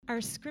Our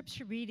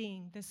scripture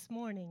reading this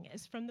morning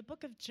is from the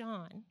book of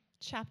John,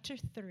 chapter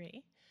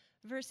 3,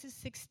 verses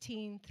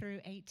 16 through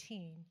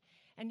 18.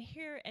 And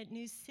here at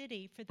New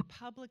City, for the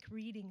public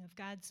reading of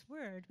God's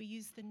Word, we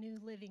use the New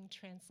Living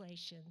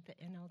Translation, the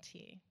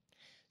NLT.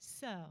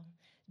 So,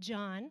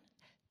 John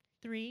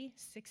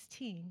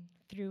 3:16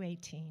 through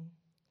 18.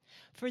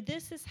 For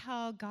this is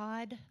how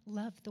God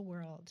loved the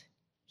world.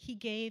 He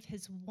gave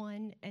his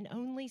one and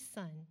only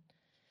Son,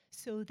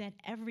 so that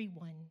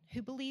everyone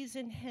who believes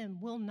in him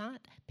will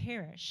not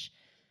perish,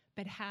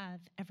 but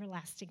have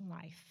everlasting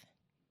life.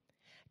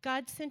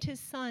 God sent his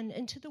Son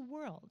into the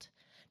world,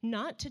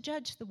 not to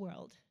judge the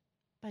world,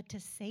 but to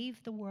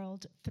save the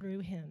world through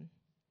him.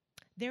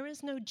 There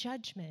is no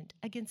judgment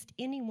against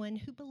anyone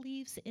who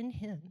believes in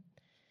him,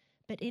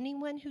 but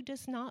anyone who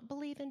does not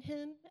believe in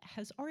him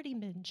has already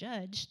been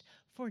judged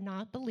for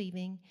not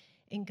believing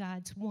in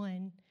God's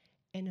one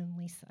and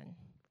only Son.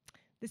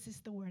 This is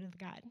the word of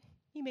God.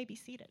 You may be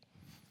seated.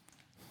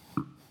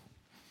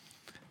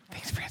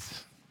 Thanks,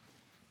 Francis.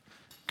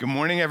 Good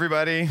morning,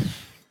 everybody.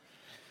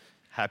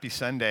 Happy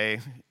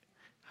Sunday.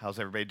 How's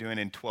everybody doing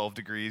in 12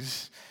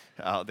 degrees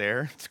out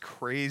there? It's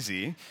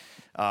crazy.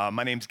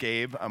 My name's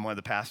Gabe. I'm one of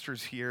the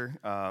pastors here.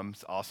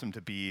 It's awesome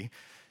to be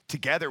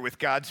together with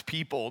God's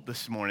people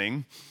this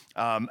morning.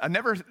 I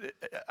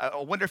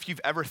wonder if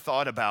you've ever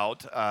thought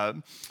about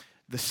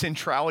the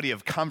centrality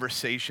of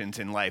conversations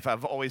in life.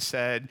 I've always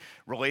said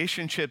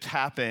relationships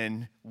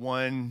happen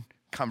one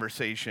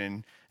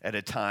conversation at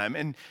a time.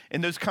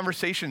 And those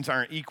conversations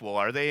aren't equal,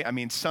 are they? I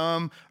mean,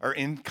 some are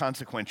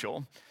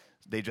inconsequential.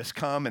 They just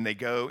come and they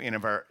go in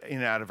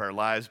and out of our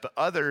lives, but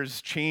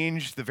others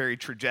change the very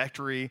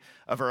trajectory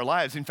of our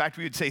lives. In fact,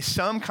 we would say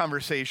some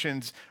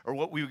conversations are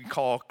what we would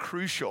call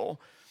crucial.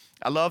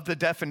 I love the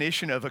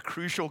definition of a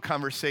crucial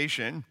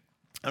conversation.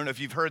 I don't know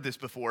if you've heard this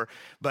before,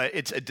 but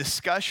it's a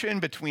discussion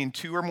between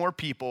two or more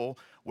people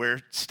where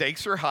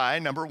stakes are high,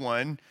 number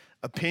one,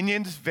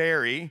 opinions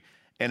vary,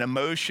 and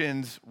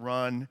emotions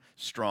run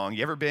strong.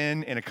 You ever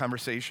been in a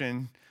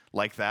conversation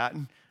like that?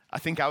 I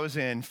think I was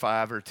in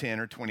 5 or 10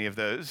 or 20 of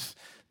those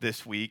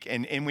this week.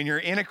 And when you're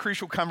in a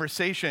crucial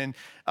conversation,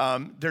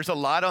 there's a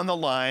lot on the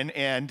line,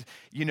 and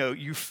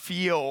you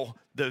feel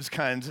those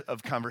kinds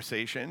of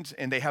conversations,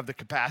 and they have the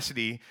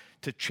capacity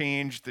to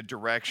change the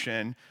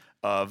direction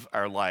of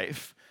our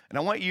life. And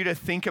I want you to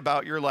think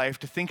about your life,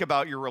 to think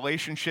about your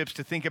relationships,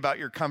 to think about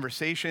your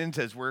conversations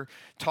as we're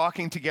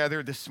talking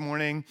together this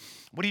morning.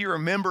 What do you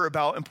remember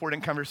about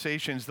important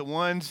conversations? The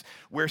ones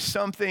where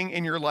something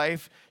in your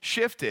life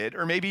shifted,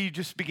 or maybe you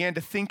just began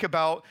to think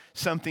about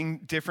something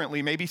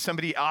differently. Maybe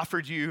somebody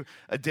offered you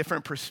a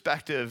different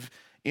perspective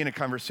in a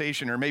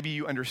conversation, or maybe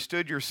you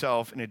understood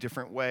yourself in a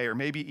different way, or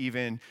maybe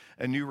even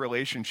a new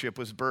relationship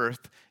was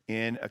birthed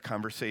in a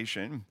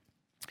conversation.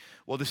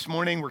 Well, this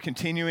morning we're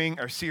continuing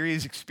our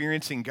series,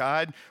 Experiencing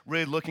God,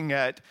 really looking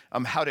at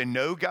how to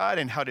know God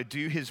and how to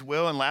do his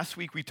will. And last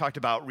week we talked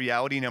about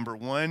reality number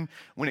one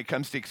when it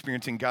comes to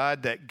experiencing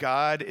God, that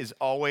God is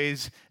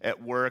always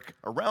at work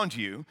around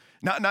you,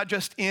 not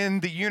just in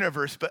the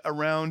universe, but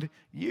around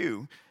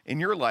you in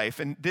your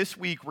life. And this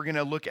week we're going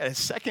to look at a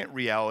second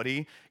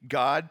reality.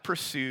 God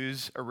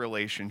pursues a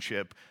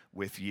relationship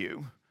with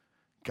you.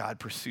 God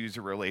pursues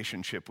a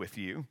relationship with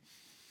you.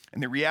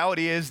 And the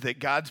reality is that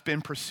God's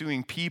been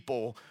pursuing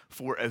people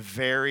for a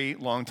very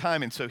long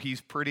time, and so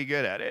he's pretty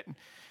good at it.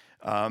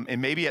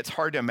 And maybe it's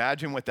hard to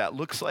imagine what that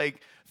looks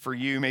like for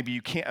you. Maybe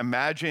you can't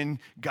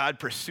imagine God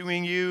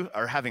pursuing you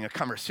or having a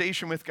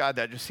conversation with God.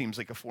 That just seems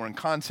like a foreign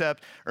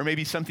concept. Or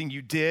maybe something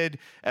you did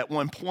at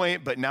one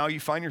point, but now you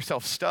find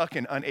yourself stuck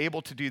and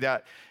unable to do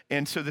that.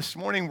 And so this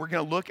morning, we're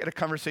going to look at a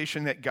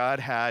conversation that God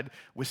had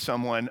with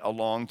someone a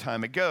long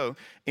time ago.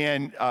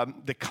 And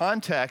the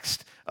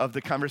context of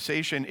the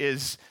conversation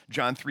is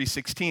John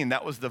 3:16.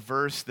 That was the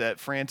verse that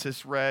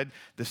Francis read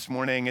this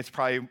morning. It's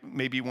probably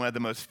maybe one of the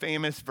most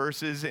famous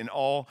verses in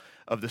all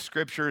of the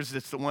scriptures.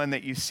 It's the one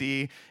that you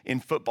see in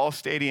football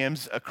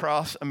stadiums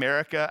across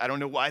America. I don't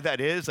know why that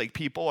is. Like,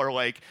 people are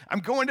like, I'm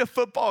going to a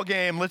football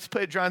game. Let's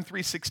put John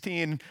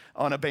 3:16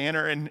 on a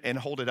banner and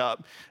hold it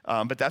up.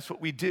 But that's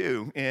what we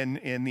do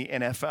in the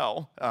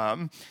NFL.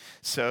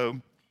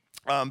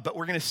 But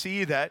we're going to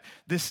see that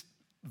this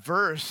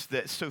verse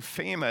that's so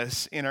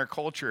famous in our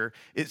culture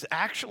is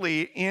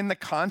actually in the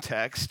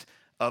context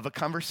of a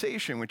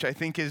conversation, which I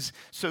think is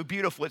so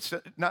beautiful. It's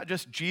not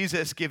just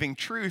Jesus giving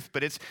truth,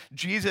 but it's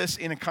Jesus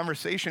in a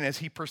conversation as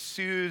he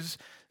pursues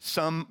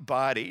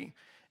somebody.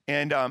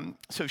 And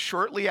so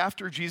shortly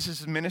after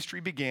Jesus' ministry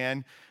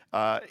began,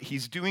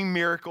 he's doing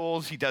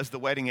miracles. He does the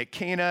wedding at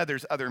Cana.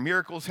 There's other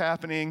miracles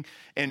happening,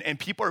 and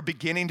people are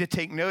beginning to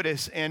take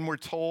notice. And we're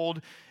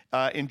told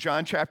in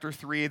John chapter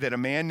 3 that a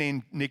man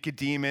named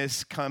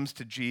Nicodemus comes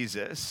to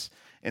Jesus.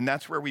 And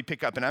that's where we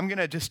pick up. And I'm going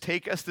to just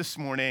take us this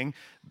morning,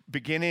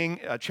 beginning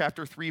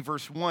chapter 3,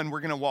 verse 1. We're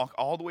going to walk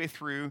all the way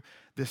through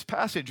this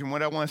passage. And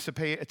what I want us to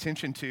pay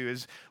attention to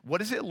is, what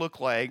does it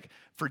look like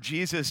for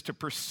Jesus to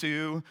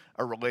pursue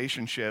a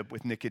relationship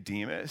with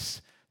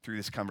Nicodemus through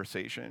this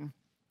conversation?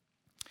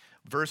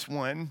 Verse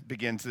 1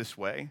 begins this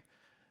way.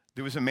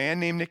 There was a man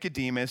named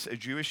Nicodemus, a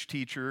Jewish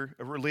teacher,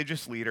 a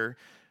religious leader,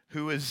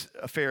 who was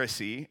a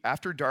Pharisee.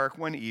 After dark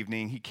one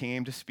evening, he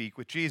came to speak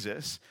with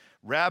Jesus.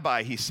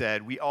 Rabbi, he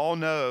said, we all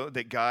know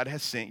that God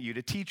has sent you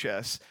to teach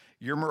us.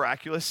 Your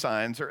miraculous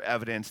signs are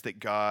evidence that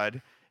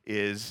God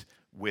is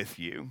with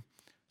you.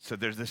 So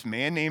there's this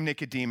man named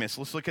Nicodemus.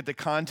 Let's look at the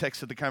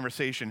context of the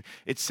conversation.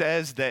 It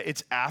says that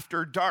it's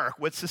after dark.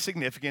 What's the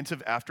significance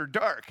of after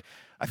dark?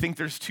 I think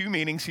there's two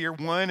meanings here.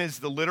 One is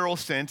the literal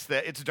sense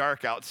that it's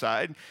dark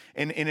outside.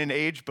 And in an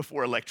age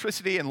before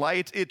electricity and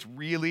lights, it's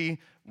really,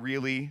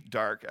 really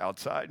dark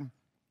outside.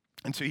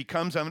 And so he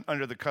comes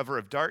under the cover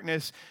of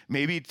darkness,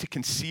 maybe to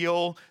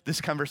conceal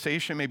this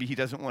conversation. Maybe he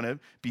doesn't want to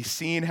be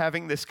seen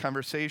having this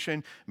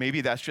conversation.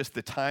 Maybe that's just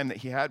the time that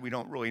he had. We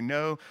don't really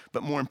know.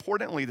 But more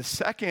importantly, the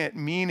second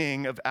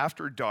meaning of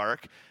after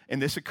dark,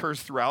 and this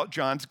occurs throughout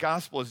John's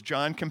gospel, as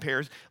John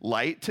compares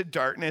light to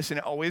darkness, and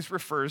it always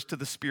refers to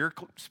the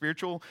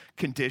spiritual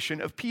condition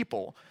of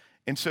people.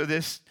 And so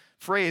this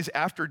phrase,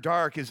 after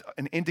dark, is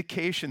an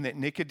indication that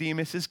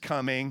Nicodemus is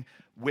coming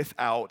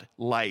without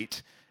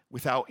light,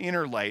 without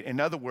inner light.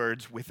 In other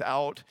words,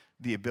 without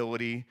the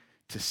ability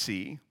to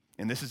see.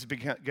 And this is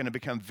going to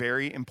become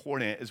very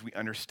important as we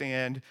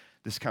understand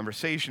this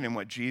conversation and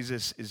what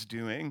Jesus is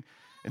doing.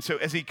 And so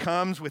as he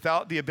comes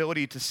without the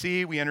ability to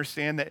see, we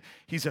understand that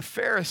he's a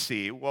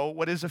Pharisee. Well,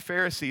 what is a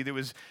Pharisee? There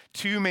was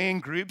two main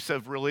groups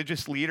of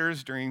religious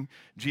leaders during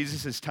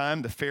Jesus'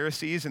 time, the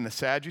Pharisees and the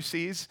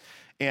Sadducees.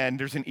 And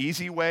there's an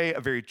easy way, a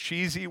very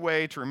cheesy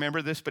way to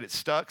remember this, but it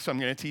stuck, so I'm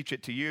going to teach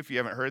it to you if you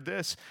haven't heard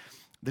this.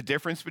 The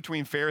difference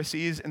between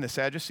Pharisees and the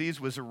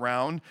Sadducees was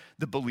around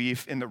the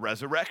belief in the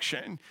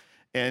resurrection.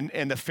 And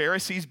the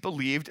Pharisees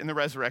believed in the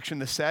resurrection.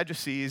 The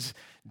Sadducees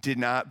did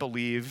not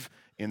believe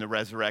in the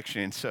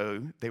resurrection.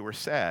 So they were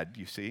sad,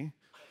 you see.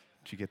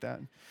 Did you get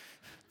that?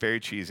 Very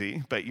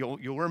cheesy, but you'll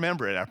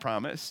remember it, I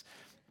promise.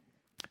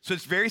 So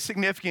it's very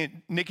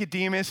significant.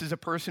 Nicodemus is a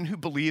person who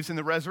believes in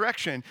the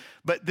resurrection,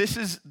 but this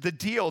is the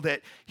deal,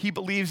 that he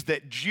believes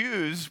that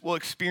Jews will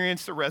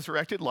experience the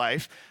resurrected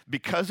life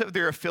because of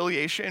their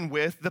affiliation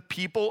with the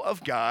people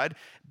of God,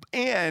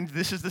 and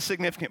this is the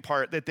significant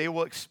part, that they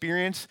will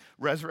experience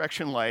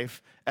resurrection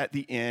life at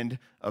the end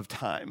of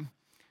time.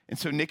 And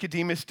so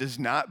Nicodemus does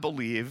not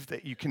believe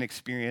that you can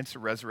experience a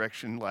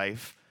resurrection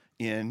life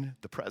in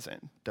the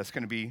present. That's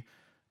going to be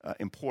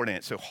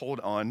important, so hold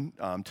on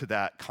to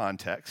that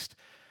context.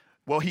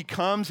 Well, he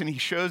comes and he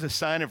shows a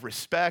sign of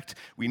respect.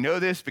 We know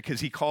this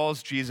because he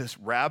calls Jesus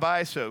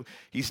rabbi, so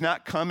he's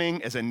not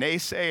coming as a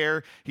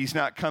naysayer. He's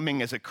not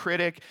coming as a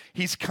critic.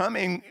 He's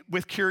coming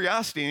with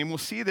curiosity, and we'll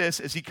see this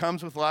as he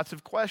comes with lots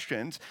of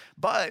questions,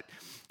 but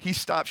he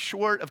stops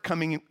short of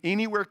coming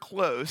anywhere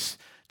close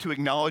to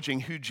acknowledging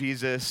who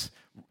Jesus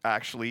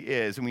actually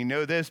is. And we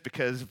know this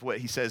because of what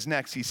he says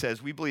next. He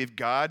says, we believe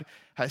God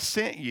has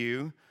sent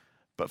you,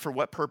 but for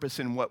what purpose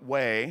and what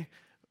way,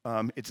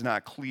 it's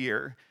not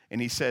clear. And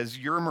he says,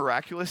 your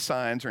miraculous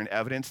signs are an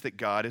evidence that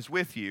God is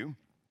with you.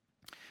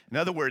 In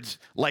other words,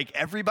 like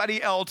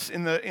everybody else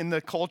in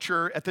the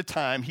culture at the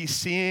time, he's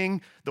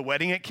seeing the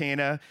wedding at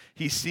Cana,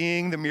 he's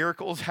seeing the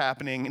miracles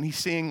happening, and he's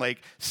seeing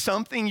like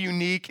something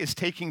unique is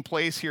taking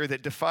place here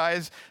that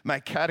defies my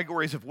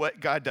categories of what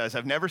God does.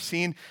 I've never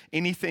seen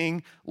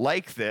anything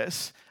like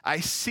this.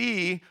 I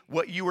see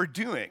what you are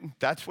doing.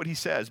 That's what he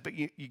says. But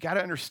you got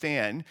to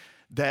understand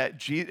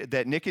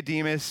that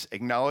Nicodemus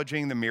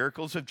acknowledging the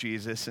miracles of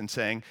Jesus and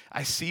saying,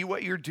 I see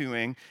what you're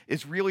doing,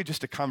 is really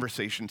just a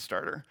conversation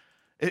starter.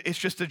 It's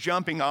just a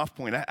jumping off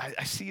point.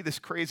 I see this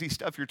crazy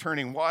stuff. You're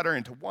turning water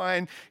into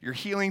wine. You're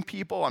healing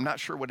people. I'm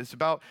not sure what it's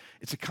about.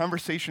 It's a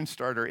conversation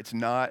starter. It's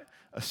not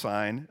a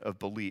sign of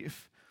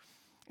belief.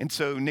 And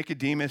so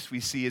Nicodemus we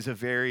see is a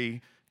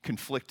very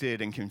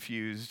conflicted and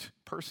confused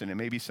person. And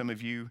maybe some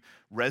of you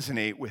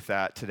resonate with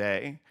that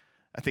today.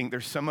 I think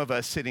there's some of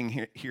us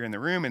sitting here in the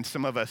room and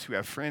some of us who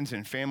have friends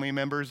and family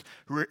members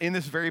who are in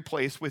this very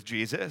place with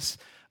Jesus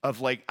of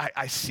like,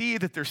 I see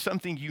that there's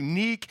something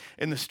unique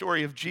in the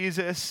story of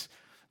Jesus.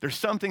 There's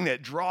something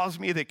that draws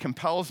me, that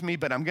compels me,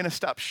 but I'm going to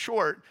stop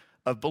short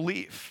of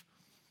belief.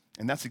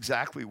 And that's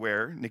exactly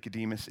where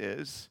Nicodemus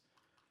is.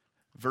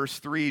 Verse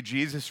 3,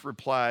 Jesus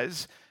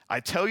replies,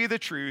 I tell you the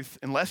truth,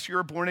 unless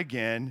you're born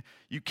again,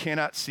 you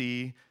cannot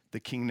see the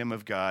kingdom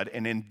of God.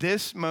 And in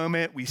this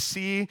moment, we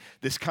see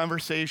this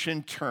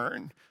conversation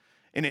turn.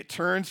 And it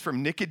turns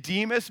from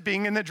Nicodemus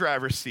being in the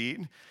driver's seat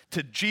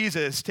to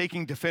Jesus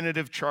taking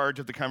definitive charge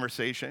of the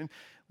conversation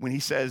when he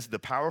says the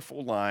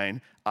powerful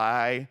line,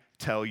 I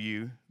tell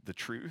you the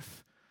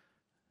truth.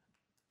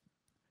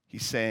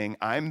 He's saying,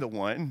 I'm the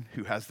one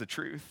who has the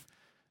truth.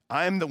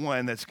 I'm the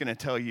one that's going to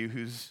tell you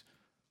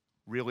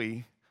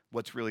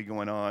what's really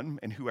going on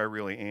and who I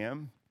really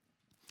am.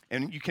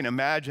 And you can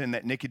imagine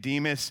that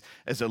Nicodemus,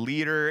 as a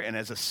leader and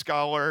as a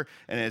scholar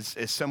and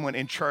as someone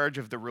in charge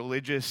of the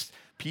religious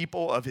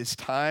people of his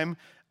time,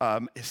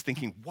 is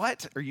thinking,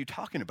 what are you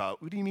talking about?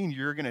 What do you mean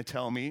you're going to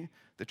tell me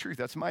the truth?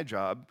 That's my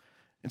job.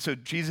 And so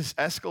Jesus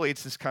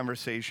escalates this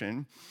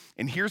conversation.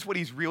 And here's what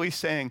he's really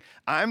saying.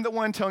 I'm the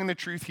one telling the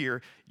truth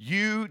here.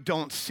 You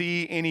don't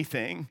see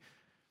anything.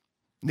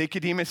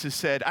 Nicodemus has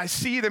said, I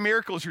see the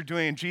miracles you're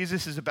doing. And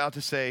Jesus is about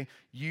to say,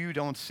 you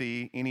don't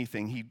see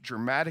anything. He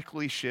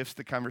dramatically shifts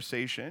the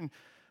conversation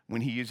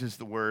when he uses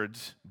the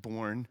words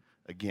born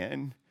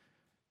again.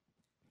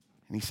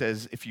 And he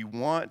says, if you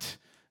want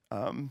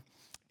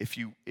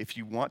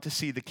to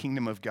see the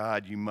kingdom of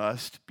God, you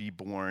must be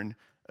born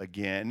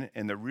again.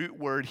 And the root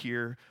word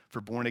here for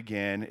born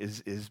again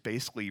is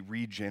basically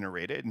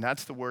regenerated. And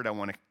that's the word I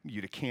want you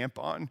to camp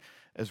on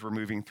as we're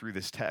moving through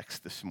this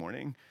text this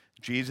morning.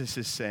 Jesus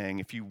is saying,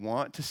 if you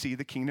want to see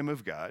the kingdom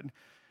of God,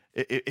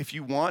 if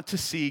you want to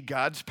see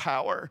God's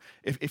power,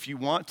 if you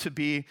want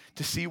to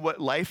see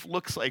what life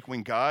looks like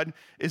when God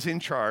is in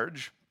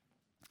charge,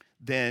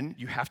 then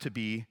you have to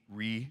be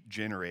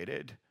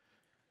regenerated.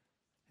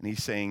 And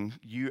he's saying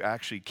you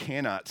actually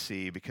cannot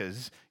see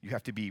because you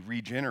have to be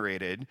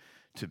regenerated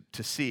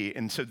to see.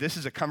 And so this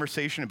is a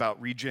conversation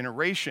about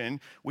regeneration,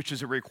 which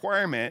is a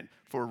requirement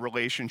for a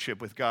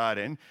relationship with God.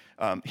 And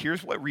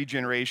here's what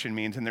regeneration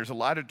means. And there's a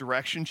lot of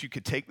directions you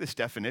could take this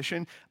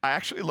definition. I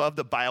actually love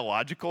the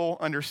biological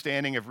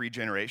understanding of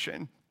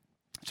regeneration.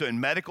 So in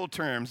medical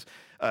terms,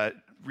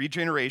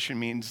 regeneration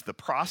means the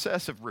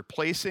process of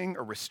replacing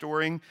or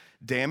restoring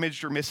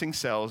damaged or missing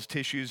cells,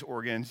 tissues,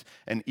 organs,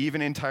 and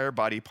even entire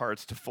body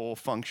parts to full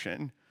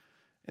function.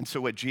 And so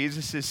what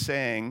Jesus is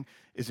saying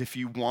is if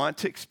you want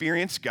to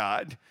experience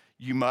God,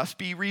 you must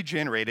be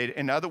regenerated.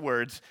 In other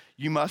words,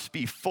 you must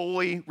be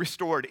fully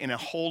restored in a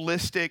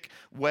holistic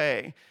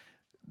way.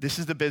 This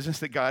is the business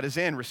that God is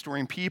in,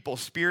 restoring people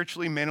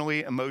spiritually,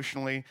 mentally,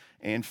 emotionally,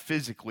 and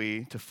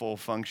physically to full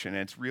function.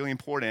 And it's really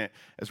important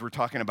as we're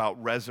talking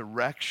about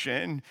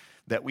resurrection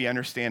that we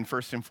understand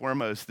first and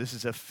foremost, this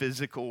is a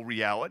physical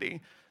reality,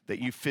 that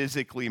you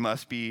physically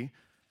must be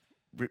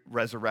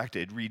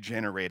resurrected,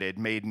 regenerated,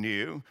 made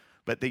new,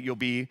 but that you'll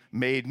be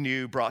made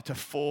new, brought to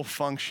full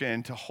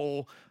function, to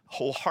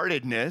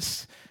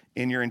wholeheartedness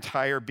in your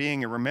entire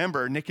being. And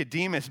remember,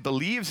 Nicodemus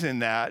believes in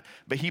that,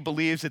 but he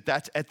believes that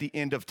that's at the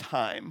end of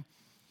time.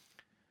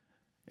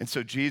 And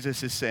so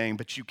Jesus is saying,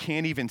 but you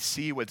can't even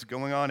see what's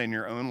going on in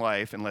your own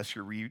life unless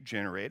you're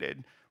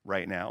regenerated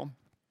right now.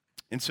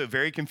 And so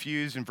very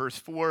confused in verse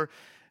 4,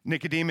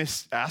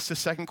 Nicodemus asks the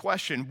second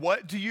question.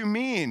 What do you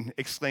mean?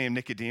 Exclaimed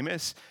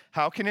Nicodemus.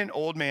 How can an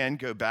old man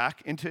go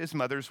back into his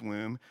mother's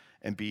womb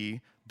and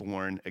be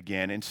born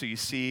again? And so you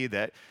see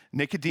that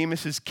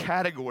Nicodemus's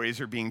categories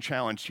are being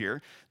challenged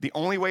here. The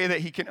only way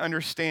that he can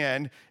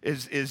understand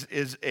is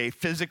a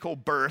physical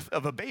birth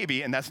of a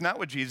baby, and that's not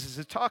what Jesus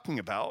is talking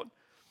about.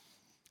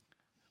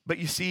 But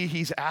you see,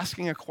 he's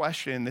asking a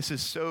question. This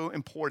is so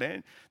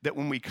important that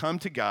when we come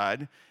to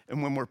God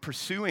and when we're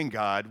pursuing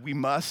God, we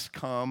must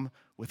come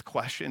with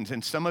questions.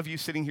 And some of you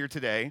sitting here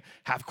today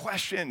have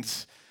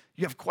questions.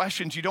 You have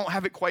questions. You don't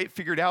have it quite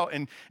figured out.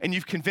 And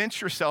you've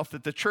convinced yourself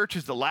that the church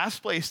is the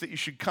last place that you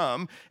should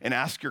come and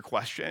ask your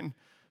question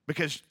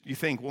because you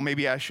think, well,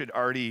 maybe I should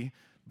already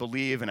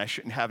believe and I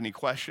shouldn't have any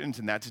questions,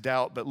 and that's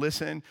doubt. But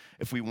listen,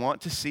 if we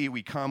want to see,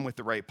 we come with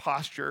the right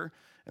posture,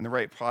 and the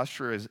right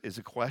posture is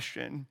a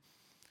question.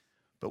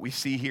 But we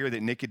see here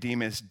that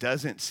Nicodemus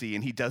doesn't see,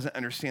 and he doesn't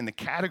understand the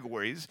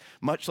categories,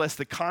 much less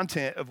the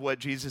content of what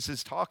Jesus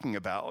is talking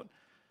about.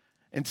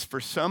 And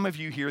for some of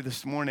you here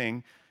this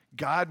morning,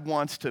 God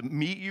wants to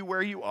meet you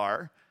where you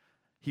are.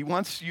 He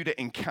wants you to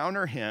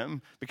encounter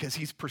him because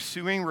he's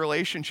pursuing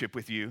relationship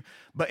with you.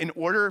 But in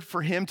order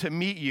for him to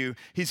meet you,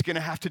 he's going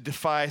to have to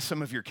defy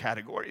some of your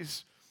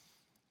categories.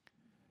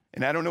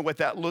 And I don't know what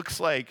that looks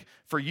like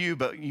for you,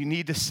 but you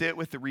need to sit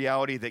with the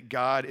reality that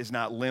God is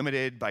not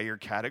limited by your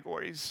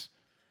categories.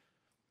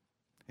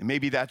 And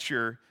maybe that's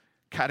your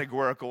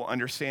categorical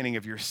understanding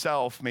of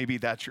yourself. Maybe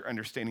that's your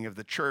understanding of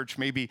the church.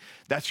 Maybe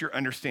that's your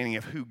understanding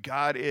of who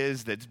God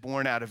is that's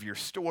born out of your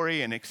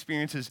story and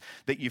experiences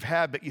that you've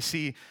had. But you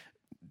see,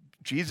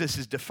 Jesus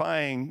is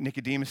defying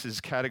Nicodemus's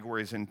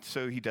categories, and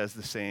so he does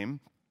the same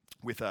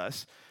with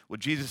us. Well,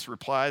 Jesus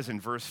replies in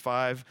verse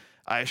 5,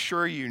 I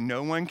assure you,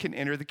 no one can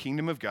enter the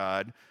kingdom of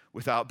God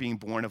without being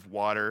born of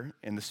water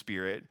and the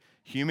Spirit.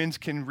 Humans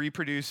can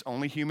reproduce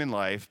only human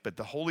life, but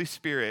the Holy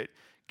Spirit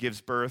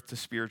gives birth to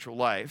spiritual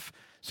life.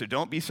 So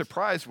don't be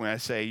surprised when I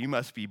say you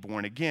must be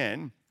born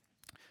again.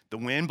 The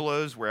wind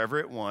blows wherever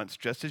it wants,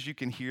 just as you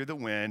can hear the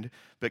wind,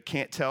 but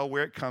can't tell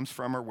where it comes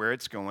from or where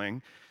it's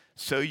going.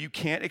 So you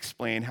can't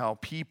explain how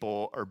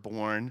people are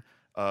born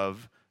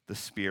of the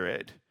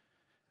Spirit.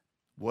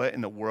 What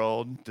in the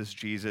world does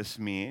Jesus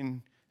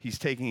mean? He's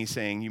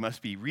saying you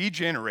must be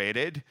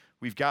regenerated.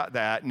 We've got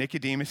that.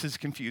 Nicodemus is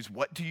confused.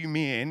 What do you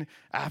mean?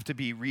 I have to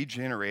be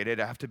regenerated.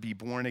 I have to be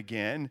born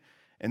again.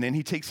 And then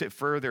he takes it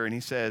further and he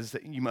says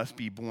that you must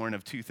be born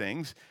of two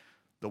things,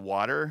 the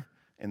water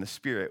and the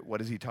Spirit. What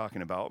is he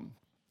talking about?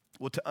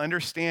 Well, to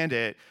understand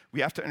it, we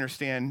have to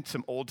understand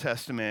some Old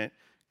Testament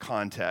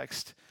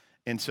context.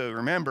 And so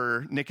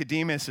remember,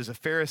 Nicodemus is a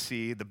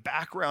Pharisee. The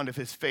background of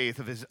his faith,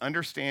 of his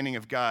understanding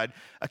of God,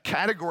 a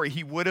category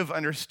he would have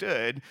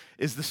understood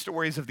is the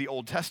stories of the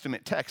Old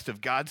Testament text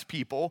of God's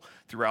people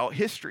throughout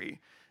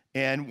history.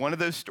 And one of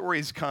those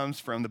stories comes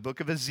from the book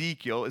of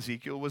Ezekiel.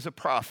 Ezekiel was a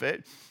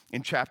prophet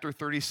in chapter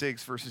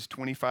 36, verses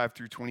 25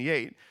 through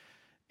 28.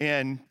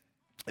 And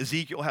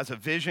Ezekiel has a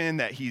vision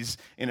that he's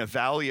in a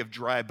valley of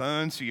dry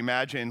bones. So you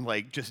imagine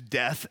like just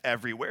death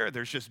everywhere.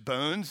 There's just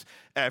bones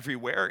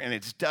everywhere, and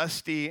it's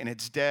dusty and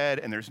it's dead,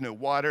 and there's no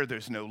water,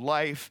 there's no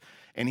life.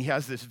 And he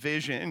has this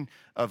vision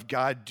of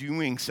God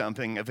doing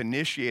something, of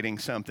initiating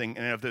something,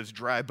 and of those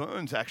dry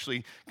bones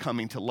actually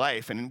coming to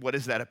life. And what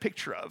is that a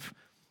picture of?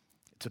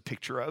 It's a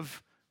picture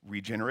of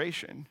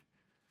regeneration.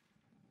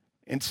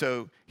 And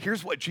so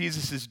here's what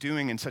Jesus is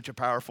doing in such a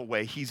powerful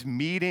way. He's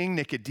meeting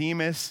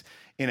Nicodemus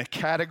in a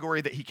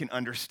category that he can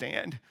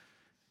understand.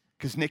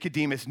 Because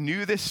Nicodemus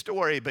knew this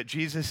story, but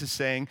Jesus is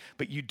saying,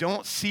 but you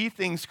don't see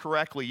things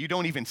correctly. You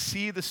don't even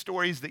see the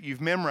stories that you've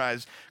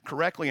memorized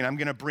correctly. And I'm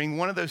going to bring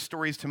one of those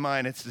stories to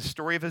mind. It's the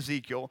story of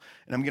Ezekiel.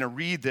 And I'm going to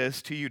read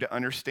this to you to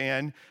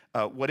understand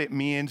what it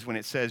means when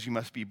it says you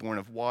must be born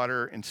of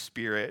water and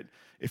spirit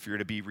if you're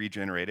to be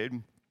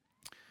regenerated.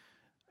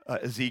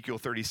 Ezekiel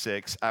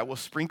 36, I will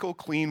sprinkle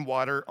clean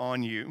water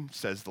on you,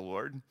 says the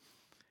Lord,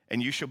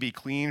 and you shall be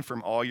clean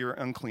from all your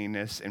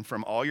uncleanness, and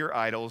from all your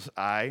idols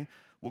I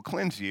will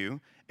cleanse you,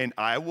 and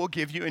I will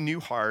give you a new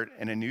heart,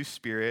 and a new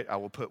spirit I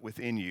will put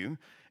within you,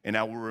 and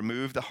I will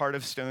remove the heart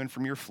of stone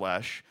from your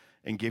flesh,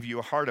 and give you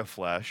a heart of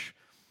flesh,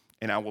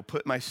 and I will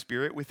put my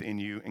spirit within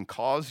you, and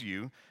cause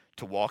you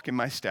to walk in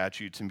my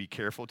statutes, and be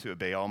careful to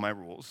obey all my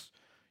rules.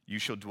 You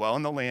shall dwell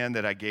in the land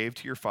that I gave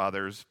to your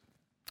fathers,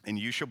 and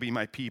you shall be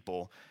my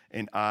people,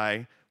 and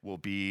I will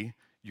be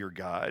your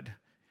God.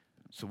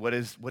 So what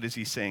is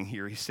he saying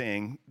here? He's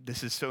saying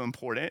this is so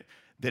important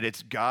that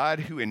it's God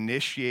who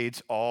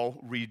initiates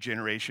all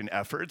regeneration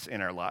efforts in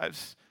our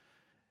lives,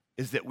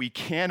 is that we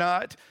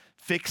cannot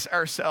fix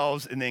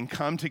ourselves and then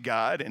come to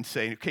God and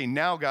say, okay,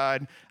 now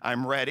God,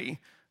 I'm ready.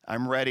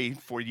 I'm ready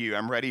for you.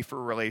 I'm ready for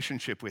a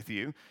relationship with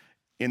you.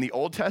 In the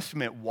Old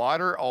Testament,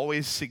 water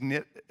always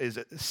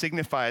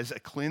signifies a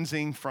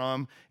cleansing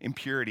from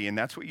impurity, and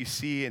that's what you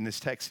see in this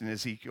text in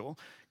Ezekiel.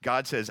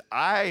 God says,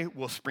 I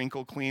will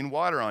sprinkle clean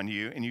water on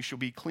you, and you shall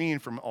be clean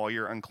from all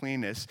your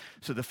uncleanness.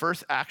 So the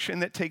first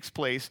action that takes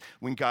place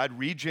when God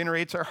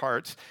regenerates our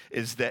hearts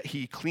is that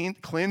he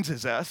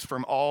cleanses us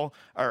from all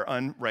our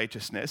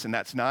unrighteousness. And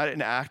that's not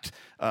an act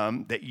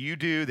that you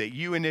do, that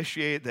you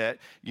initiate, that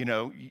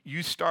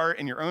you start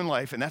in your own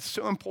life. And that's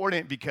so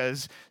important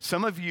because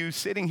some of you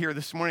sitting here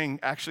this morning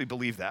actually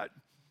believe that.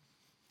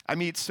 I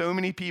meet so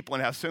many people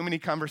and have so many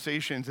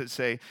conversations that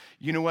say,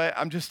 you know what,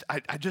 I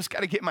just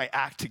got to get my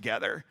act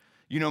together.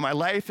 My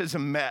life is a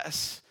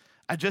mess.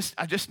 I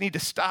just need to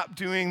stop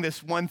doing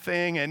this one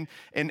thing and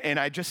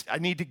I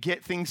need to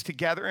get things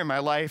together in my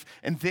life,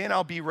 and then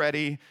I'll be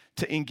ready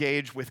to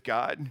engage with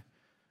God.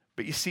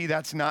 But you see,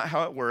 that's not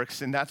how it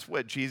works, and that's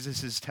what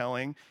Jesus is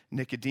telling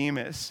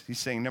Nicodemus. He's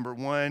saying, number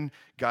one,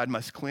 God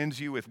must cleanse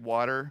you with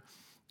water.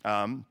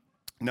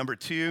 Number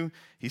two,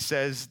 he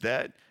says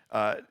that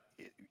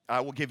I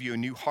will give you a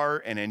new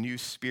heart and a new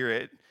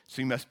spirit.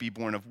 So you must be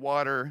born of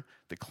water,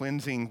 the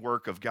cleansing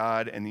work of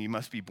God, and you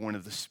must be born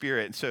of the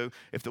Spirit. And so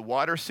if the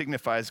water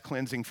signifies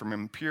cleansing from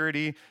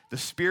impurity, the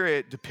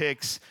Spirit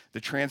depicts the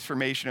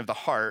transformation of the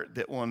heart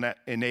that will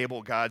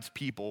enable God's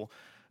people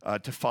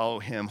to follow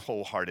him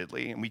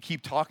wholeheartedly. And we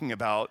keep talking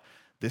about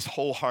this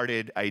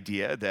wholehearted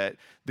idea that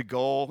the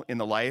goal in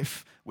the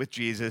life with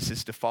Jesus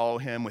is to follow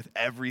him with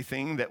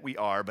everything that we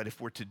are. But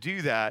if we're to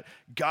do that,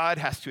 God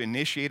has to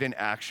initiate an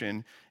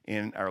action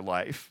in our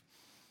life.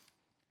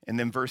 And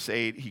then verse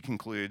 8, he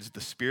concludes, the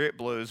Spirit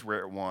blows where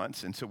it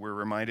wants. And so we're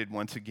reminded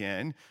once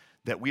again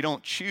that we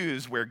don't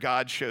choose where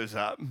God shows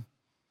up.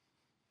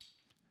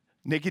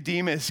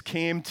 Nicodemus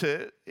came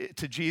to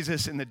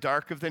Jesus in the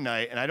dark of the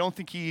night, and I don't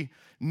think he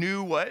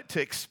knew what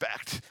to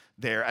expect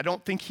there. I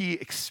don't think he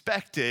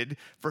expected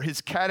for his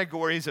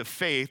categories of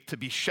faith to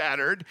be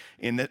shattered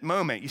in that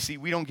moment. You see,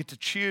 we don't get to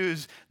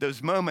choose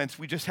those moments.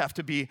 We just have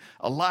to be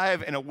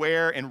alive and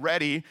aware and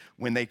ready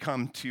when they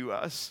come to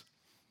us.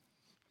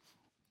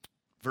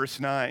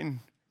 Verse 9,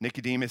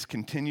 Nicodemus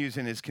continues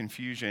in his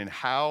confusion.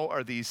 How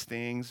are these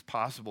things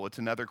possible? It's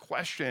another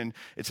question.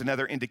 It's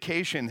another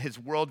indication his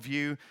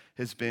worldview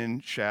has been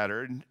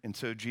shattered. And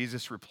so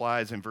Jesus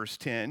replies in verse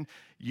 10,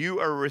 you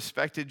are a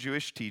respected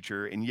Jewish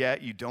teacher, and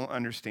yet you don't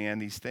understand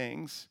these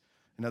things.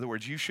 In other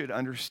words, you should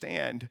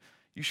understand.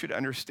 You should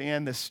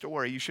understand this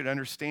story. You should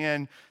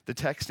understand the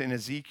text in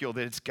Ezekiel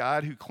that it's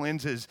God who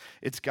cleanses.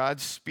 It's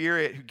God's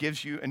Spirit who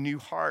gives you a new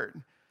heart.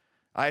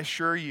 I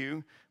assure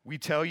you, we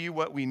tell you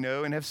what we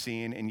know and have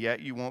seen, and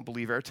yet you won't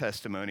believe our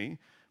testimony.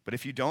 But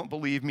if you don't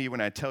believe me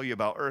when I tell you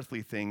about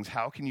earthly things,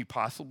 how can you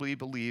possibly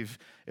believe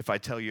if I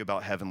tell you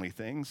about heavenly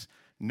things?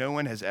 No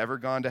one has ever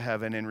gone to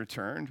heaven and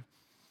returned,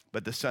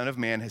 but the Son of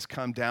Man has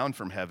come down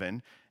from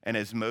heaven, and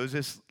as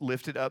Moses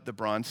lifted up the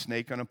bronze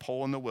snake on a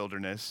pole in the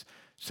wilderness,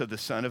 so the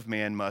Son of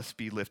Man must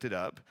be lifted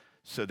up,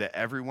 so that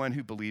everyone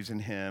who believes in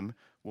him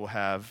will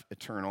have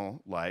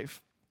eternal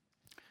life.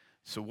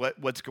 So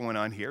what's going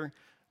on here?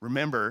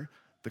 Remember,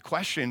 the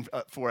question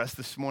for us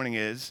this morning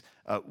is,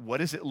 what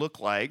does it look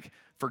like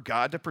for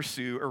God to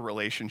pursue a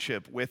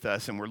relationship with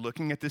us. And we're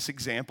looking at this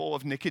example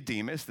of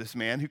Nicodemus, this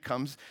man who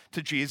comes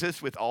to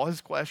Jesus with all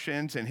his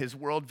questions and his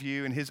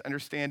worldview and his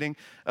understanding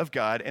of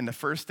God. And the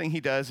first thing he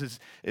does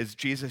is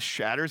Jesus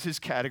shatters his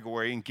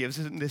category and gives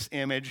him this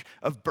image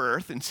of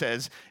birth and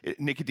says,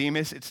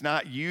 Nicodemus, it's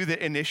not you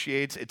that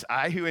initiates, it's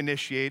I who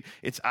initiate,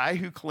 it's I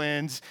who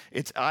cleanse,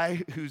 it's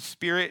I whose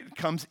spirit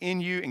comes in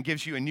you and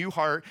gives you a new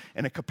heart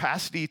and a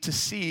capacity to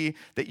see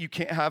that you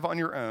can't have on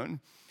your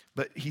own.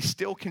 But he's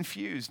still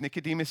confused.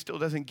 Nicodemus still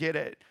doesn't get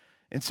it.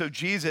 And so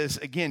Jesus,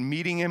 again,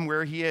 meeting him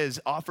where he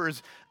is,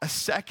 offers a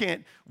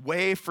second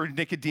way for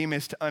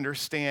Nicodemus to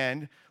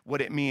understand what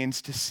it means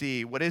to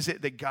see. What is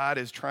it that God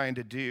is trying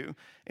to do?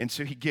 And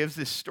so he gives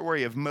this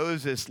story of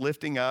Moses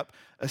lifting up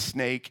a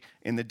snake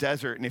in the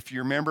desert. And if you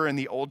remember in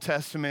the Old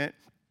Testament,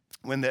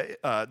 when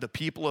the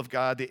people of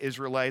God, the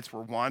Israelites,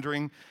 were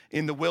wandering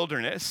in the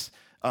wilderness,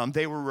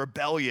 they were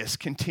rebellious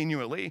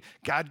continually.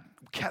 God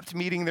kept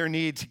meeting their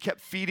needs. He kept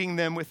feeding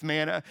them with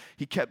manna.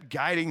 He kept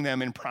guiding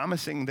them and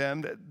promising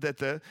them that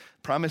the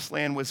promised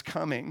land was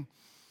coming.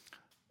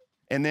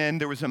 And then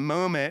there was a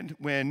moment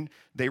when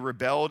they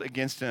rebelled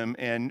against him.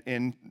 And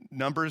in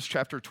Numbers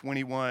chapter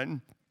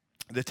 21,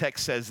 the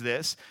text says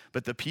this,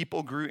 "But the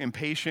people grew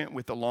impatient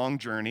with the long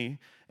journey,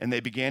 and they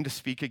began to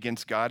speak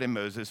against God and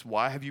Moses.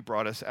 'Why have you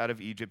brought us out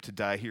of Egypt to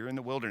die here in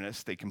the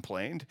wilderness?' They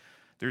complained.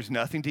 'There's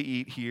nothing to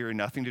eat here,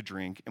 nothing to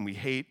drink, and we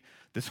hate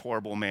this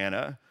horrible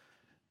manna.'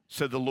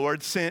 So the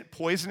Lord sent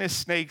poisonous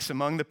snakes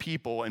among the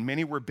people, and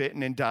many were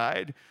bitten and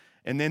died.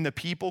 And then the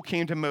people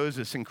came to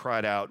Moses and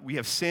cried out, 'We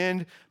have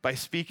sinned by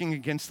speaking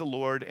against the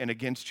Lord and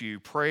against you.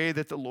 Pray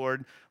that the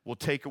Lord will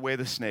take away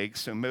the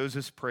snakes.' So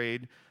Moses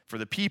prayed for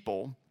the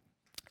people.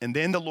 And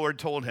then the Lord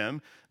told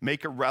him,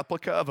 'Make a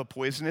replica of a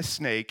poisonous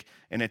snake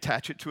and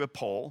attach it to a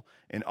pole,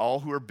 and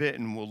all who are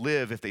bitten will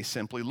live if they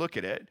simply look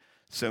at it.'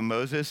 So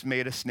Moses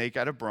made a snake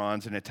out of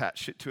bronze and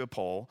attached it to a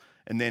pole,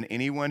 and then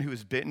anyone who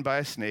was bitten by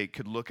a snake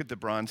could look at the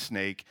bronze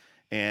snake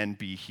and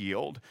be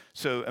healed."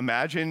 So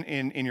imagine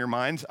in your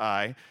mind's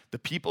eye, the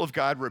people of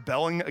God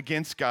rebelling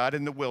against God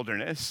in the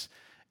wilderness,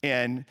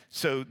 and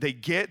so they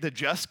get the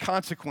just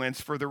consequence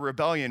for the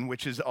rebellion,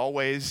 which is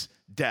always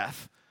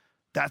death.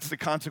 That's the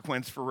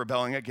consequence for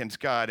rebelling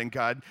against God. And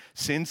God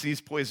sends these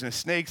poisonous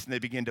snakes, and they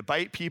begin to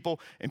bite people,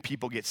 and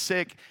people get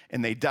sick,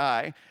 and they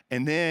die.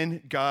 And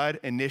then God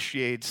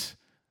initiates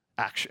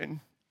action,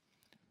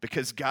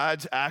 because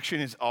God's action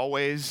is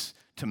always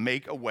to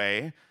make a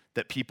way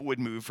that people would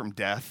move from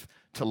death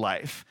to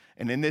life.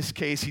 And in this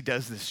case, he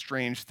does this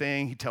strange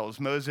thing. He tells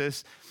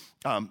Moses,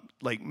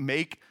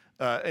 make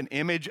an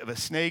image of a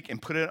snake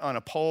and put it on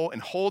a pole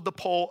and hold the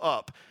pole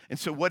up. And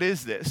so what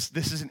is this?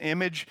 This is an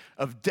image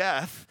of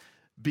death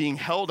being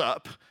held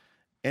up.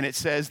 And it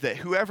says that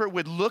whoever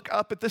would look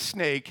up at the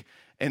snake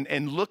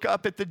and look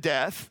up at the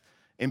death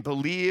and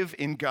believe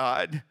in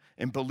God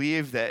and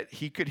believe that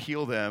he could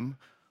heal them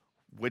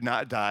would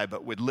not die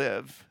but would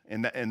live.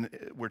 And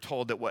we're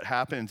told that what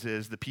happens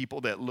is the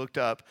people that looked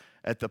up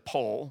at the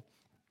pole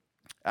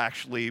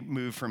actually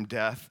moved from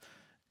death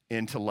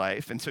into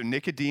life. And so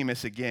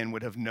Nicodemus, again,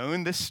 would have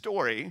known this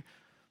story,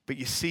 but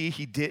you see,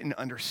 he didn't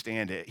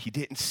understand it. He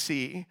didn't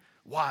see.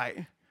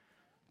 Why?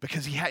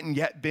 Because he hadn't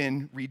yet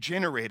been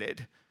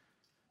regenerated.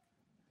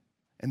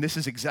 And this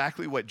is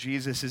exactly what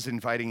Jesus is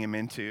inviting him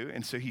into.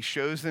 And so he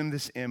shows them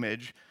this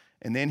image,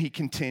 and then he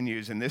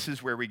continues. And this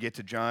is where we get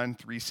to John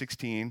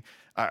 3:16,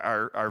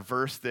 our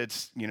verse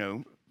that's,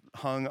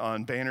 hung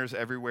on banners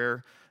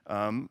everywhere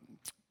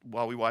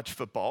while we watch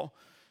football.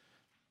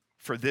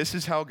 "For this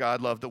is how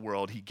God loved the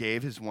world. He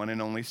gave his one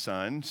and only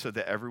Son, so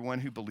that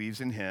everyone who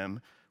believes in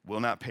him will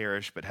not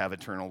perish but have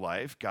eternal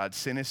life. God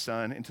sent his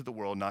Son into the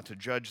world not to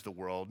judge the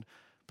world,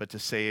 but to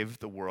save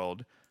the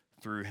world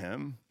through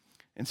him."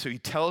 And so he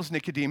tells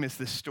Nicodemus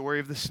this story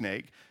of the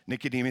snake.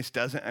 Nicodemus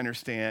doesn't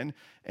understand.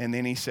 And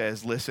then he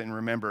says, listen,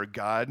 remember,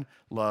 God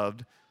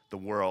loved the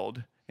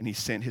world, and he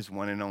sent his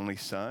one and only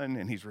Son.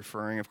 And he's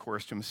referring, of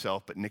course, to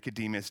himself, but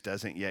Nicodemus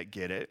doesn't yet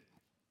get it.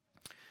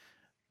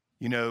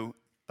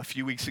 A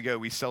few weeks ago,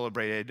 we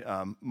celebrated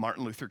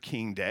Martin Luther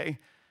King Day.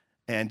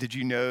 And did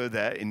you know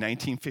that in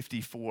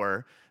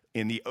 1954,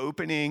 in the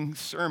opening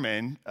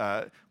sermon,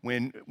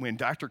 when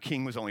Dr.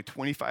 King was only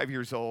 25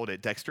 years old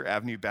at Dexter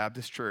Avenue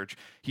Baptist Church,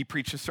 he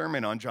preached a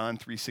sermon on John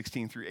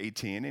 3:16 through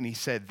 18, and he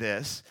said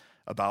this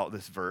about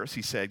this verse.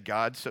 He said,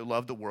 "God so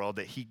loved the world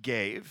that he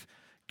gave."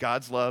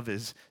 God's love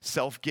is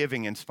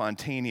self-giving and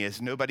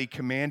spontaneous. Nobody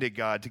commanded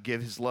God to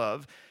give his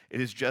love.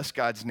 It is just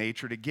God's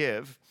nature to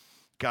give.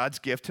 God's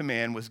gift to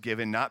man was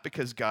given not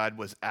because God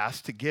was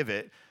asked to give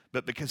it,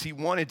 but because he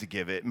wanted to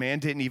give it. Man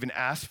didn't even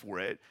ask for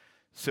it.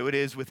 So it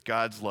is with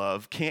God's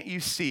love. Can't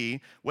you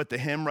see what the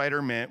hymn writer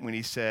meant when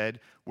he said,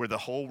 "Were the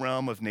whole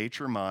realm of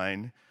nature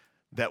mine,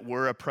 that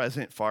were a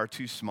present far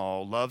too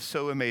small, love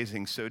so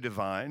amazing, so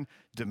divine,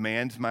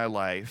 demands my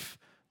life,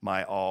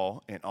 my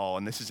all in all."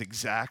 And this is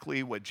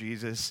exactly what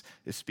Jesus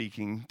is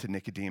speaking to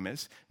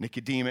Nicodemus.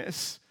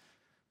 Nicodemus,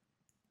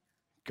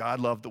 God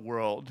loved the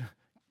world.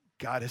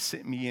 God has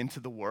sent me into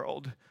the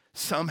world.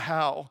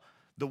 Somehow,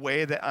 the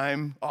way that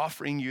I'm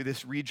offering you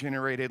this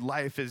regenerated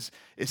life is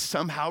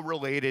somehow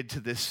related to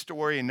this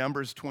story in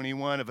Numbers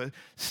 21 of a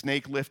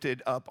snake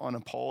lifted up on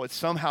a pole. It's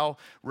somehow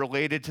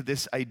related to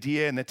this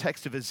idea in the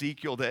text of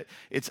Ezekiel that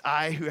it's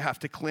I who have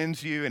to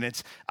cleanse you and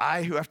it's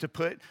I who have to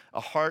put a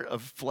heart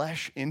of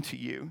flesh into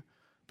you.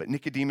 But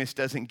Nicodemus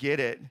doesn't get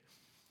it,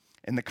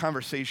 and the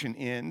conversation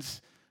ends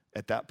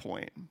at that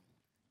point.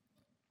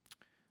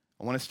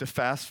 I want us to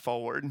fast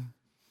forward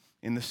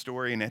in the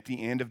story, and at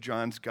the end of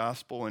John's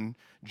gospel in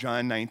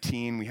John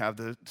 19, we have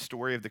the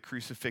story of the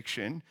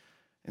crucifixion.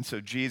 And so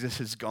Jesus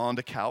has gone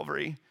to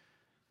Calvary,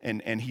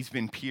 and he's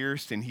been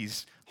pierced, and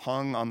he's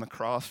hung on the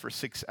cross for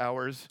 6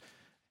 hours.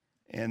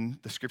 And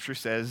the scripture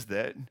says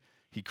that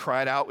he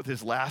cried out with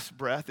his last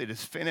breath, "It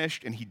is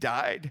finished," and he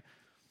died.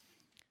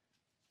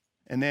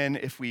 And then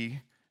if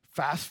we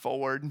fast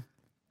forward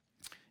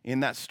in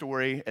that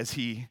story, as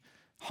he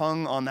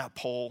hung on that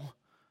pole,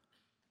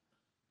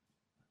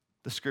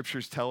 the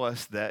scriptures tell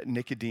us that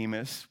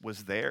Nicodemus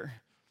was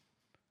there.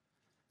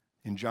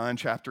 In John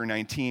chapter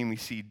 19, we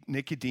see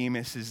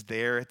Nicodemus is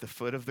there at the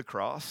foot of the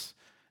cross.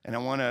 And I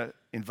want to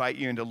invite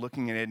you into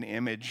looking at an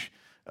image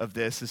of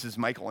this. This is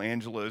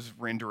Michelangelo's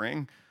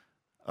rendering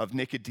of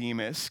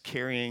Nicodemus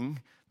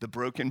carrying the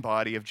broken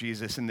body of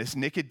Jesus. And this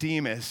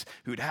Nicodemus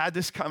who'd had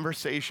this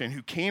conversation,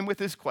 who came with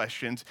his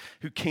questions,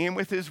 who came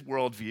with his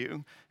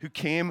worldview, who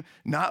came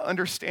not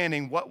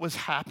understanding what was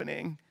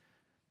happening,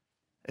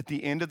 at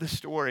the end of the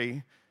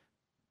story,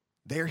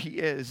 there he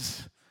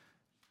is.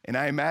 And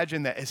I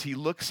imagine that as he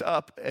looks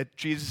up at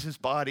Jesus'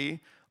 body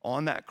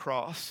on that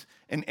cross,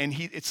 and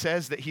it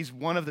says that he's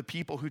one of the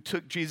people who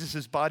took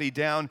Jesus' body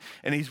down,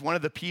 and he's one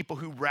of the people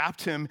who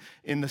wrapped him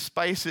in the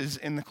spices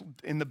in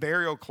the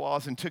burial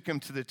cloths and took him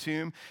to the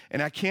tomb.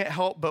 And I can't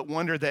help but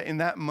wonder that in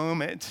that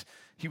moment,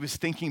 he was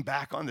thinking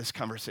back on this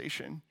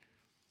conversation.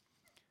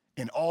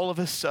 And all of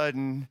a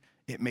sudden,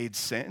 it made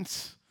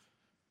sense.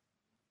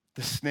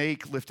 The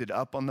snake lifted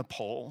up on the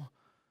pole.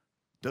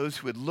 Those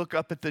who would look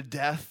up at the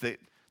death,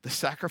 the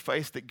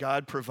sacrifice that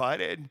God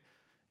provided,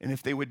 and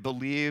if they would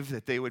believe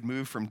that they would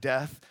move from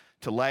death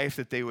to life,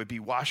 that they would be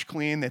washed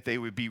clean, that they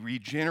would be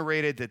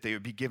regenerated, that they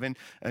would be given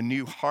a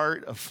new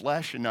heart of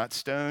flesh and not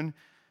stone.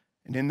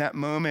 And in that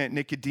moment,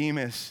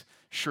 Nicodemus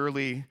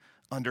surely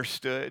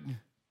understood.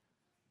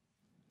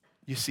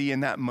 You see,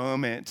 in that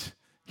moment,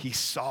 he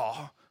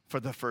saw for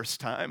the first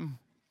time.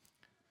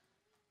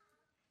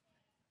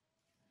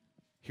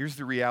 Here's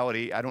the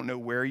reality. I don't know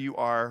where you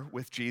are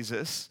with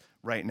Jesus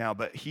right now,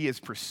 but he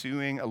is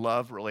pursuing a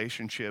love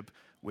relationship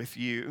with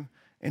you.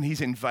 And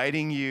he's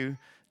inviting you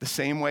the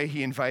same way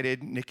he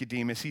invited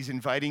Nicodemus. He's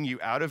inviting you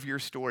out of your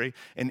story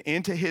and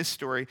into his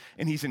story.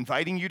 And he's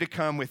inviting you to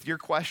come with your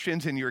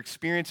questions and your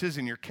experiences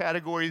and your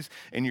categories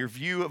and your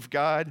view of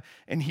God.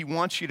 And he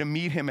wants you to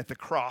meet him at the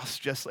cross,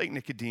 just like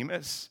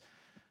Nicodemus,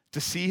 to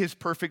see his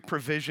perfect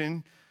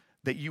provision,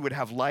 that you would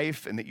have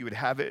life and that you would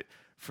have it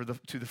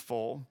to the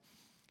full.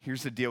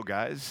 Here's the deal,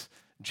 guys.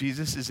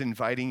 Jesus is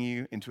inviting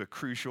you into a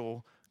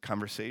crucial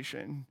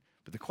conversation.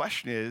 But the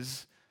question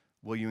is,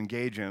 will you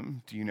engage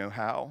him? Do you know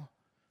how?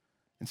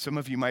 And some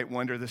of you might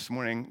wonder this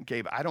morning,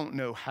 Gabe, I don't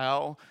know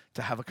how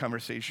to have a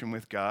conversation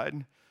with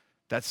God.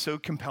 That's so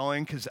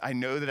compelling because I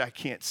know that I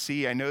can't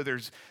see. I know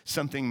there's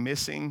something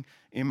missing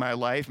in my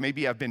life.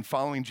 Maybe I've been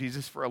following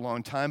Jesus for a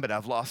long time, but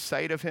I've lost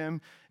sight of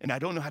him, and I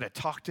don't know how to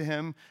talk to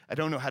him. I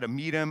don't know how to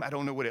meet him. I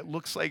don't know what it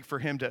looks like for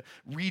him to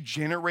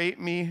regenerate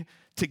me,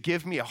 to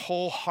give me a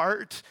whole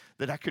heart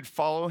that I could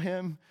follow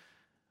him.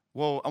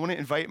 Well, I want to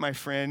invite my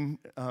friend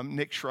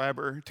Nick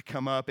Schreiber to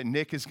come up, and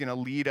Nick is going to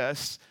lead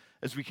us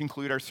as we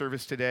conclude our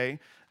service today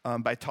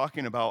by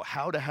talking about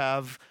how to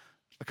have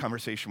a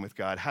conversation with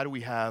God. How do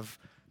we have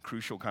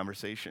crucial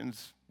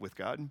conversations with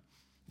God?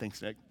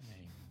 Thanks, Nick.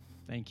 Hey,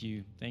 thank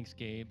you. Thanks,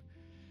 Gabe.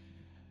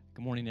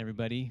 Good morning,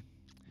 everybody.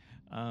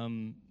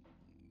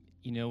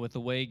 With the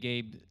way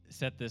Gabe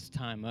set this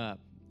time up,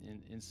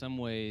 in some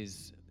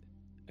ways,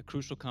 a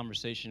crucial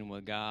conversation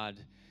with God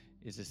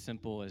is as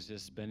simple as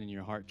just bending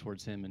your heart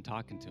towards him and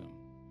talking to him.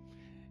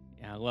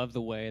 And I love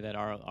the way that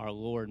our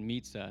Lord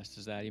meets us,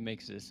 is that he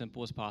makes it as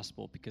simple as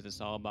possible because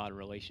it's all about a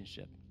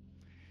relationship.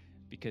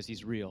 Because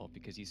he's real,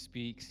 because he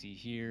speaks, he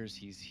hears,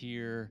 he's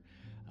here.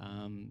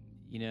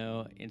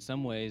 In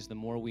some ways, the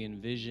more we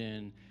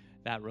envision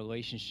that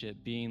relationship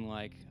being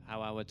like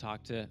how I would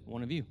talk to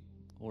one of you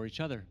or each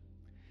other.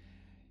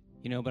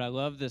 But I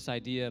love this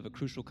idea of a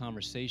crucial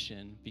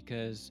conversation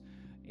because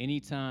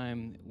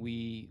anytime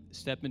we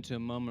step into a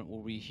moment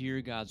where we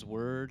hear God's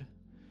word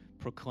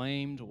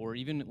proclaimed, or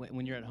even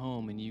when you're at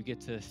home and you get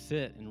to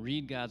sit and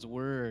read God's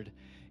word,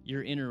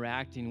 you're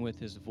interacting with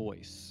his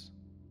voice.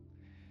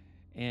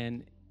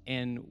 And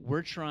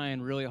we're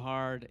trying really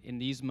hard in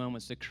these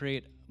moments to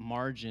create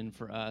margin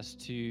for us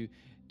to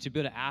be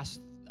able to ask,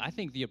 I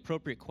think, the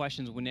appropriate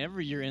questions whenever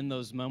you're in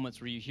those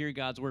moments where you hear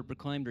God's word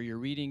proclaimed, or you're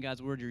reading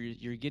God's word, or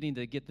you're getting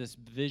to get this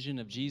vision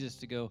of Jesus,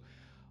 to go,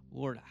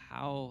 Lord,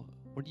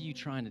 what are you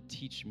trying to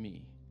teach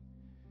me?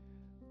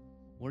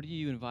 What are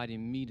you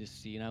inviting me to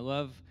see? And I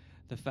love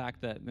the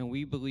fact that, man,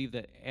 we believe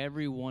that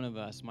every one of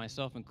us,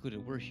 myself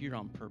included, we're here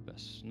on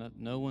purpose.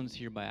 No one's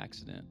here by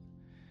accident.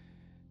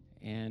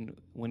 And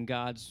when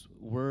God's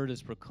word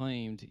is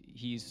proclaimed,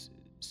 he's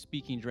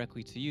speaking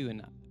directly to you,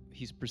 and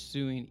he's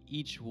pursuing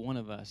each one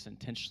of us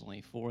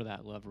intentionally for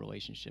that love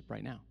relationship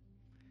right now.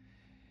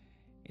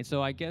 And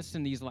so I guess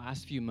in these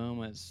last few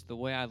moments, the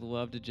way I'd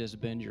love to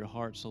just bend your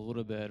hearts a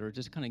little bit, or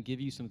just kind of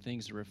give you some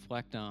things to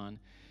reflect on,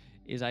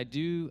 is I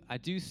do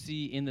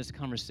see in this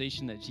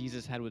conversation that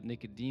Jesus had with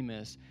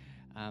Nicodemus,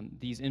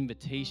 these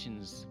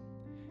invitations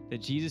that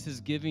Jesus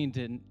is giving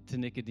to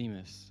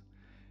Nicodemus.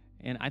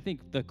 And I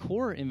think the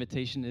core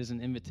invitation is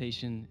an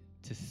invitation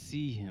to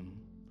see him.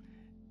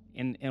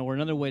 Or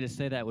another way to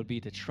say that would be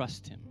to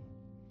trust him.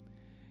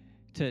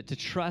 To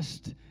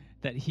trust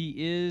that he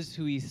is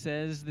who he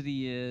says that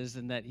he is,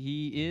 and that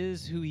he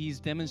is who he's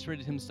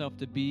demonstrated himself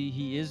to be.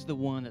 He is the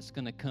one that's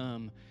going to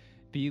come,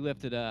 be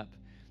lifted up,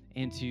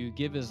 and to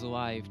give his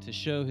life, to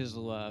show his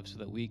love so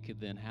that we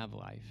could then have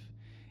life.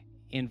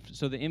 And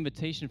so the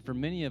invitation for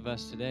many of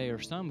us today, or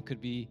some,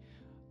 could be,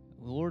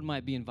 the Lord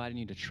might be inviting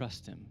you to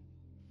trust him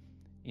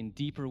in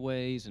deeper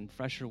ways and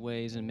fresher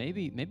ways, and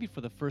maybe for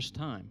the first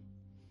time.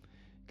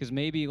 Because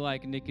maybe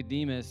like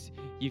Nicodemus,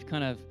 you've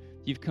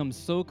come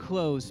so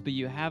close, but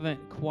you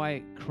haven't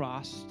quite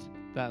crossed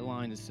that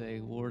line to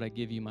say, Lord, I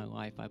give you my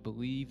life. I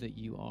believe that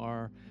you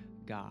are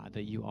God,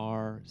 that you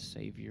are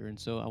Savior. And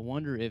so I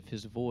wonder if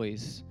his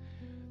voice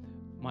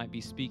might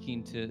be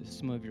speaking to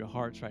some of your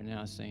hearts right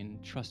now, saying,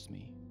 trust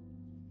me.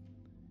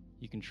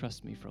 You can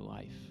trust me for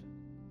life.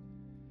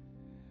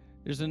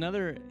 There's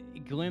another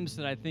glimpse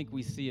that I think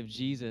we see of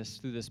Jesus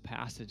through this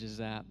passage, is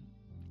that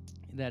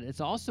it's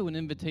also an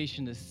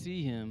invitation to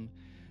see him,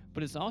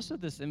 but it's also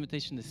this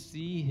invitation to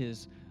see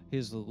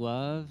his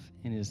love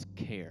and his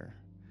care.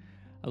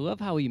 I love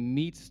how he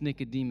meets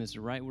Nicodemus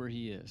right where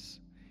he is.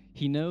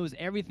 He knows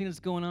everything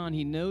that's going on.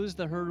 He knows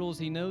the hurdles.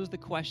 He knows the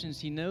questions.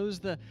 He knows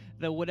the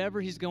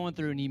whatever he's going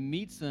through, and he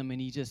meets them, and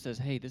he just says,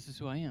 hey, this is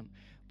who I am.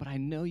 But I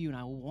know you, and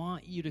I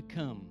want you to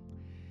come.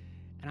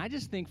 And I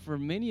just think for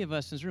many of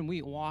us in this room,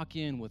 we walk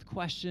in with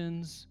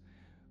questions.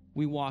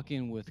 We walk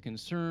in with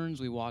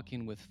concerns. We walk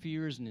in with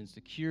fears and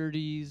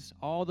insecurities,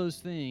 all those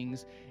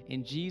things.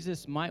 And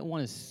Jesus might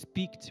want to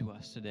speak to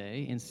us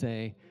today and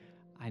say,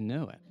 I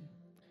know it.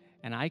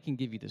 And I can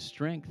give you the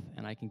strength,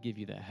 and I can give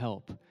you the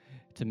help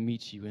to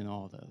meet you in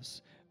all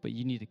those. But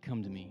you need to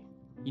come to me.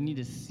 You need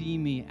to see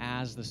me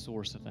as the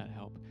source of that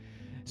help.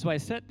 So I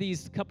set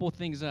these couple of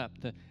things up.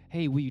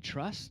 Hey, will you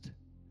trust?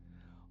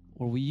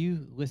 Or will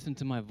you listen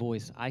to my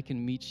voice? I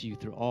can meet you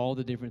through all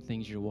the different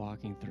things you're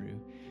walking through.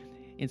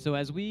 And so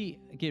as we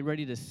get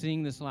ready to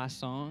sing this last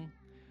song,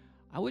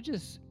 I would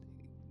just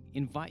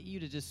invite you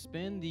to just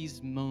spend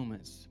these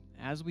moments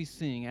as we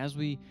sing, as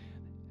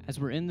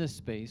we're in this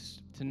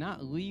space, to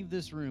not leave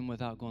this room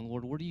without going,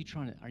 Lord, what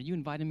are you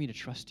inviting me to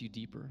trust you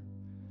deeper?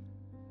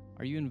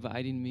 Are you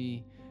inviting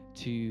me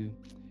to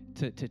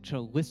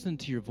listen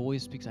to your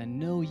voice, because I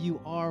know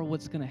you are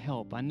what's going to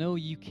help. I know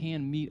you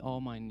can meet all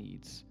my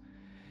needs.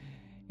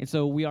 And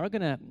so we are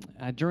going to,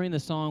 during the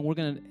song, we're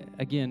going to,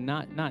 again,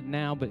 not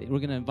now, but we're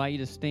going to invite you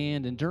to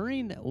stand. And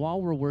while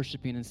we're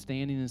worshiping and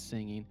standing and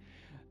singing,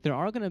 there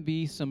are going to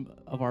be some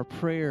of our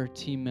prayer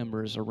team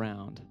members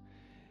around.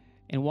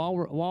 And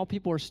while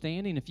people are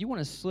standing, if you want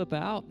to slip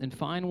out and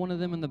find one of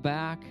them in the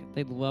back,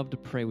 they'd love to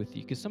pray with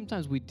you. Because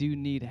sometimes we do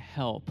need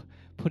help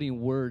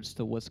putting words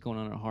to what's going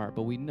on in our heart,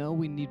 but we know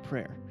we need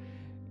prayer.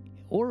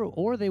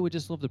 Or they would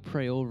just love to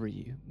pray over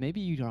you.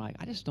 Maybe you're like,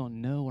 I just don't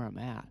know where I'm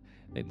at.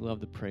 They'd love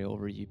to pray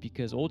over you,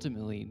 because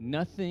ultimately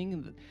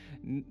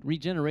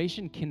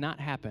regeneration cannot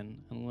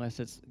happen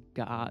unless it's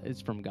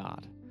from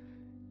God.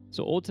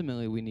 So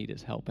ultimately we need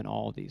his help in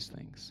all these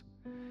things.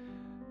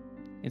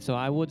 And so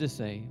I will just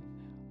say,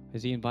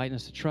 is he inviting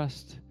us to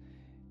trust?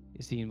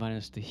 Is he inviting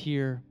us to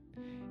hear?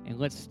 And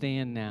let's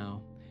stand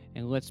now,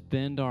 and let's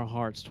bend our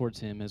hearts towards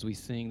him as we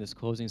sing this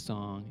closing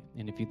song.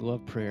 And if you'd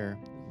love prayer,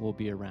 we'll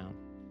be around.